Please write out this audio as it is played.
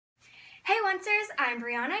Oncers, I'm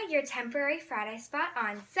Brianna, your temporary Friday spot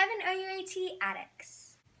on 7 OUAT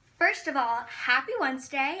Addicts. First of all, happy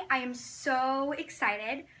Wednesday. I am so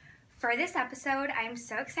excited for this episode. I am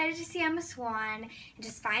so excited to see Emma Swan and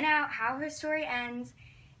just find out how her story ends.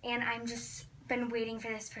 And I'm just been waiting for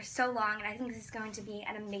this for so long, and I think this is going to be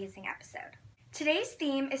an amazing episode. Today's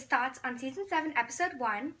theme is thoughts on Season 7, Episode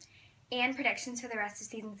 1, and predictions for the rest of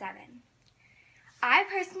Season 7. I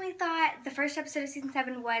personally thought the first episode of Season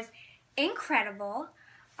 7 was incredible.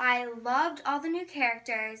 I loved all the new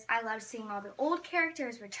characters. I loved seeing all the old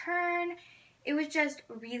characters return. It was just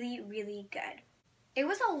really, really good. It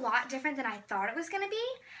was a lot different than I thought it was going to be.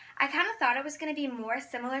 I kind of thought it was going to be more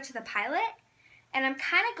similar to the pilot, and I'm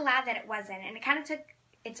kind of glad that it wasn't, and it kind of took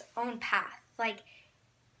its own path. Like,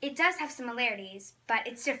 it does have similarities, but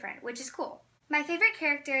it's different, which is cool. My favorite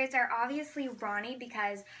characters are obviously Ronnie,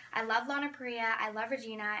 because I love Lana Parrilla, I love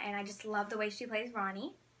Regina, and I just love the way she plays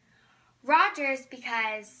Ronnie. Rogers,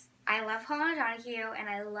 because I love Helena Donahue, and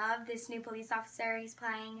I love this new police officer he's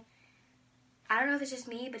playing. I don't know if it's just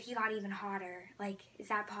me, but he got even hotter. Like, is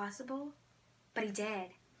that possible? But he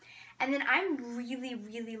did. And then I'm really,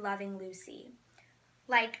 really loving Lucy.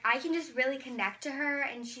 Like, I can just really connect to her,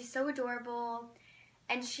 and she's so adorable,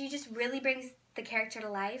 and she just really brings the character to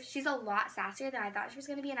life. She's a lot sassier than I thought she was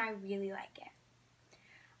going to be, and I really like it.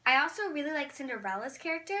 I also really like Cinderella's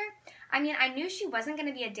character. I mean, I knew she wasn't going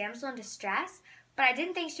to be a damsel in distress, but I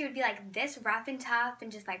didn't think she would be like this rough and tough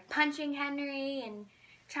and just like punching Henry and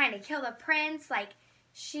trying to kill the prince. Like,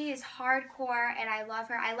 she is hardcore, and I love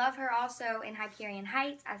her. I love her also in Hyperion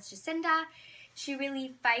Heights as Jacinda. She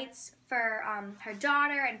really fights for her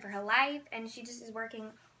daughter and for her life, and she just is working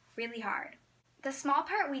really hard. The small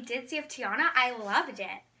part we did see of Tiana, I loved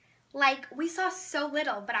it. Like, we saw so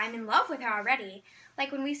little, but I'm in love with her already.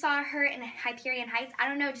 Like, when we saw her in Hyperion Heights, I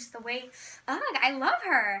don't know, just the way, I love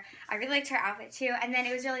her. I really liked her outfit too. And then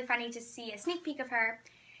it was really funny to see a sneak peek of her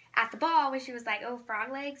at the ball where she was like, oh,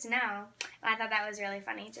 frog legs? No. And I thought that was really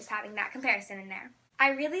funny, just having that comparison in there.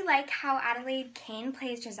 I really like how Adelaide Kane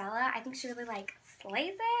plays Gisela. I think she really, like,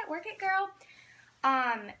 slays it. Work it, girl.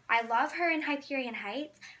 I love her in Hyperion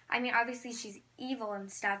Heights. I mean, obviously she's evil and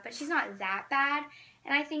stuff, but she's not that bad.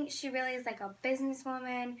 And I think she really is like a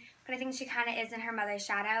businesswoman, but I think she kind of is in her mother's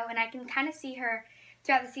shadow. And I can kind of see her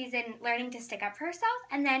throughout the season learning to stick up for herself.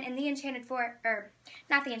 And then in the Enchanted Forest, or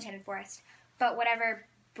not the Enchanted Forest, but whatever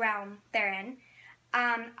realm they're in,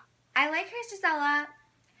 I like her as Gisela.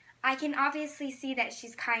 I can obviously see that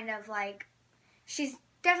she's kind of like, she's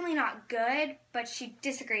definitely not good, but she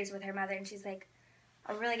disagrees with her mother, and she's like,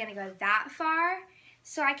 are we really going to go that far?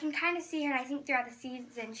 So I can kind of see her, and I think throughout the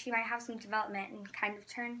season she might have some development and kind of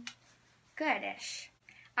turn goodish.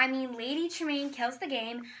 I mean, Lady Tremaine kills the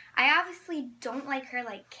game. I obviously don't like her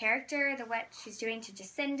like character, what she's doing to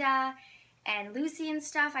Jacinda and Lucy and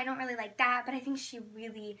stuff. I don't really like that, but I think she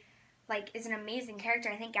really like is an amazing character.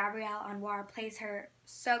 I think Gabrielle Anwar plays her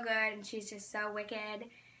so good, and she's just so wicked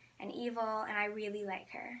and evil, and I really like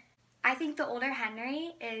her. I think the older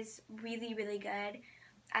Henry is really, really good.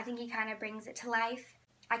 I think he kind of brings it to life.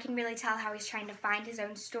 I can really tell how he's trying to find his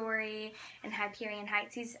own story in Hyperion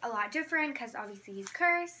Heights. He's a lot different because obviously he's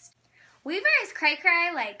cursed. Weaver is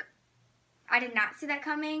cray-cray. Like, I did not see that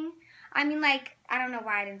coming. I mean, like, I don't know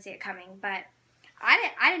why I didn't see it coming, but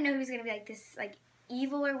I didn't know he was going to be like this, like,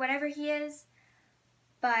 evil or whatever he is.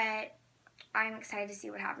 But I'm excited to see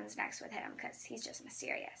what happens next with him because he's just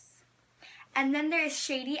mysterious. And then there's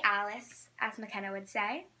Shady Alice, as Mckenna would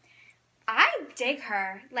say. I dig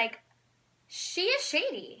her. Like, she is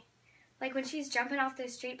shady. Like, when she's jumping off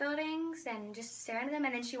those street buildings and just staring at them,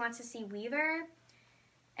 and then she wants to see Weaver,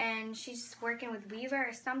 and she's working with Weaver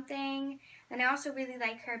or something. And I also really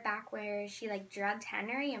like her back where she, like, drugged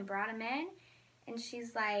Henry and brought him in, and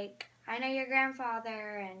she's like, I know your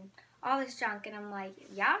grandfather, and all this junk, and I'm like,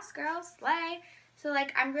 yes, girl, slay. So,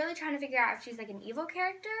 like, I'm really trying to figure out if she's, like, an evil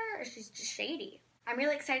character or she's just shady. I'm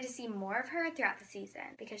really excited to see more of her throughout the season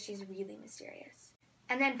because she's really mysterious.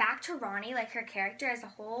 And then back to Ronnie, like, her character as a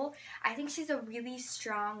whole, I think she's a really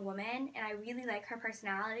strong woman, and I really like her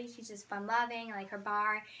personality. She's just fun-loving. Like, her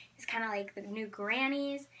bar is kind of like the new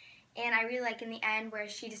Granny's. And I really like in the end where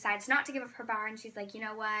she decides not to give up her bar, and she's like, you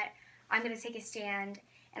know what, I'm going to take a stand.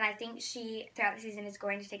 And I think she, throughout the season, is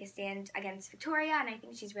going to take a stand against Victoria, and I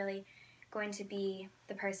think she's really going to be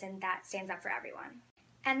the person that stands up for everyone.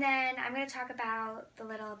 And then I'm going to talk about the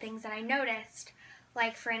little things that I noticed.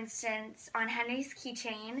 Like, for instance, on Henry's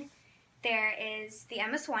keychain, there is the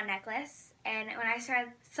Emma Swan necklace. And when I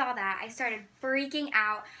saw that, I started freaking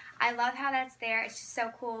out. I love how that's there. It's just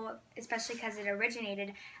so cool, especially because it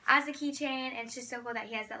originated as a keychain. And it's just so cool that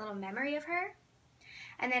he has that little memory of her.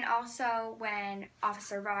 And then also when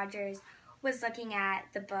Officer Rogers was looking at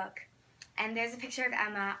the book, and there's a picture of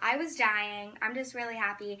Emma, I was dying. I'm just really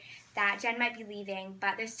happy that Jen might be leaving,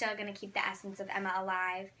 but they're still going to keep the essence of Emma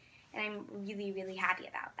alive, and I'm really, really happy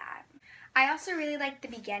about that. I also really liked the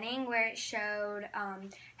beginning where it showed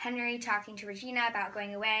Henry talking to Regina about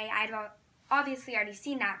going away. I'd obviously already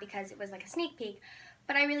seen that because it was like a sneak peek,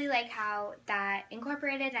 but I really like how that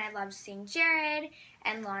incorporated, and I loved seeing Jared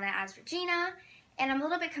and Lana as Regina. And I'm a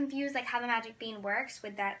little bit confused like how the magic bean works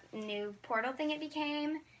with that new portal thing it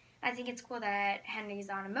became. I think it's cool that Henry's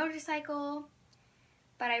on a motorcycle,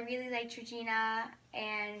 but I really liked Regina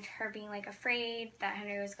and her being like afraid that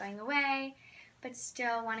Henry was going away, but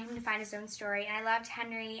still wanting him to find his own story. And I loved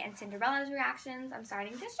Henry and Cinderella's reactions. I'm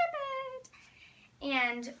starting to ship it.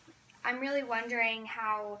 And I'm really wondering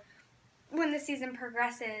how, when the season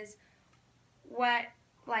progresses, what,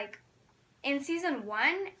 like, in season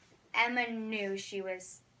 1, Emma knew she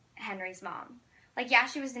was Henry's mom. Like, yeah,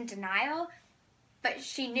 she was in denial, but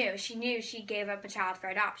she knew she gave up a child for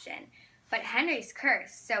adoption. But Henry's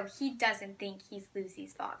cursed, so he doesn't think he's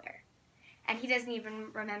Lucy's father. And he doesn't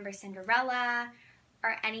even remember Cinderella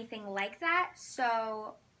or anything like that,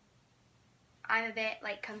 so I'm a bit,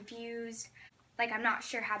 like, confused. Like, I'm not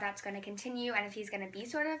sure how that's going to continue and if he's going to be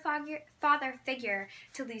sort of a father figure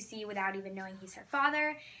to Lucy without even knowing he's her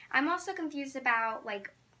father. I'm also confused about,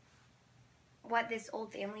 like, what this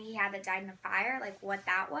old family he had that died in a fire, like, what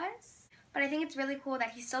that was. But I think it's really cool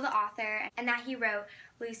that he's still the author and that he wrote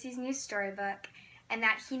Lucy's new storybook and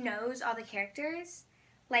that he knows all the characters.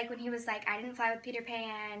 Like when he was like, I didn't fly with Peter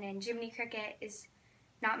Pan and Jiminy Cricket is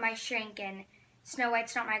not my shrink and Snow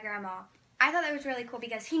White's not my grandma. I thought that was really cool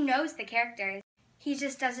because he knows the characters. He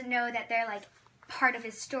just doesn't know that they're like part of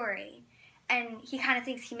his story. And he kind of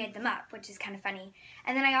thinks he made them up, which is kind of funny.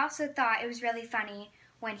 And then I also thought it was really funny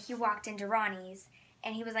when he walked into Ronnie's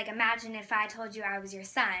and he was like, imagine if I told you I was your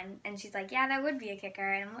son. And she's like, yeah, that would be a kicker.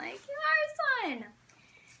 And I'm like, you are a son.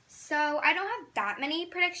 So I don't have that many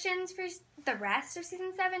predictions for the rest of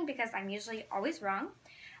season 7 because I'm usually always wrong.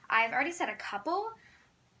 I've already said a couple.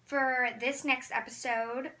 For this next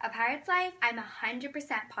episode, A Pirate's Life, I'm 100%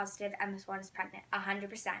 positive Emma Swan is pregnant. 100%.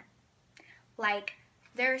 Like,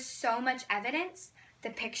 there's so much evidence. The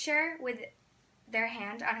picture with their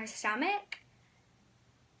hand on her stomach,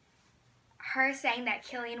 her saying that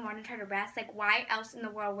Killian wanted her to rest, like, why else in the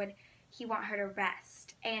world would he want her to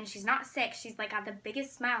rest? And she's not sick. She's, like, got the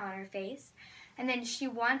biggest smile on her face. And then she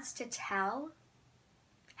wants to tell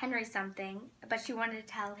Henry something, but she wanted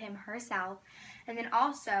to tell him herself. And then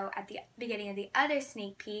also, at the beginning of the other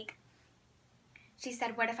sneak peek, she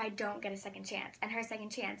said, what if I don't get a second chance? And her second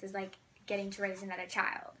chance is, like, getting to raise another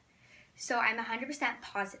child. So I'm 100%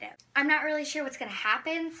 positive. I'm not really sure what's going to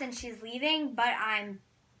happen since she's leaving, but I'm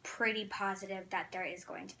pretty positive that there is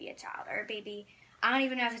going to be a child or a baby. I don't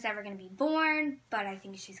even know if it's ever going to be born, but I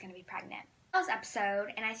think she's going to be pregnant. This episode,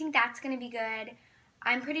 and I think that's going to be good.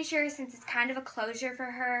 I'm pretty sure since it's kind of a closure for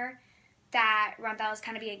her that Rumbell is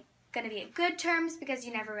kind of going to be at good terms because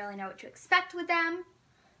you never really know what to expect with them.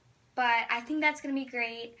 But I think that's going to be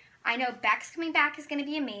great. I know Beck's coming back is going to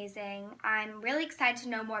be amazing. I'm really excited to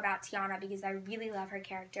know more about Tiana because I really love her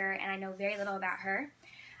character and I know very little about her.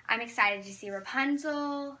 I'm excited to see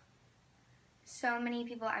Rapunzel. So many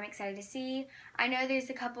people I'm excited to see. I know there's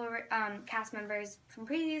a couple cast members from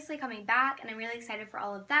previously coming back, and I'm really excited for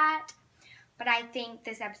all of that. But I think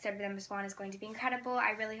this episode of Emma Swan is going to be incredible.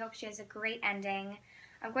 I really hope she has a great ending.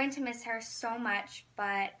 I'm going to miss her so much,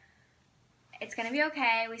 but it's going to be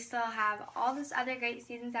okay. We still have all this other great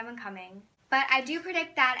season 7 coming. But I do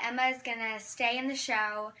predict that Emma is going to stay in the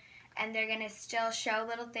show, and they're going to still show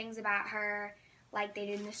little things about her, like they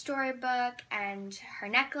did in the storybook and her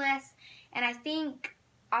necklace. And I think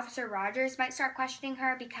Officer Rogers might start questioning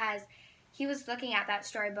her because he was looking at that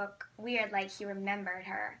storybook weird, like he remembered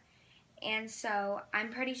her. And so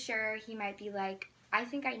I'm pretty sure he might be like, I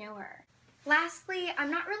think I know her. Lastly,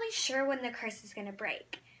 I'm not really sure when the curse is going to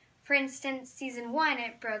break. For instance, season 1,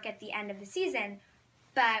 it broke at the end of the season,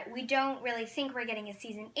 but we don't really think we're getting a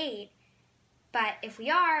season 8. But if we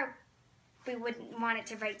are, we wouldn't want it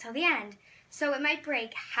to break till the end. So it might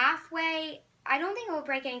break halfway. I don't think it will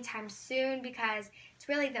break anytime soon because it's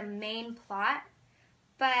really the main plot.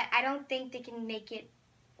 But I don't think they can make it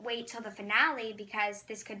wait till the finale because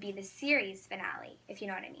this could be the series finale, if you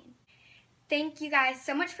know what I mean. Thank you guys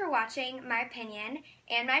so much for watching my opinion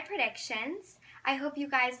and my predictions. I hope you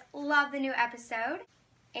guys love the new episode.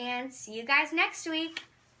 And see you guys next week.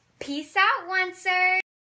 Peace out, Oncers!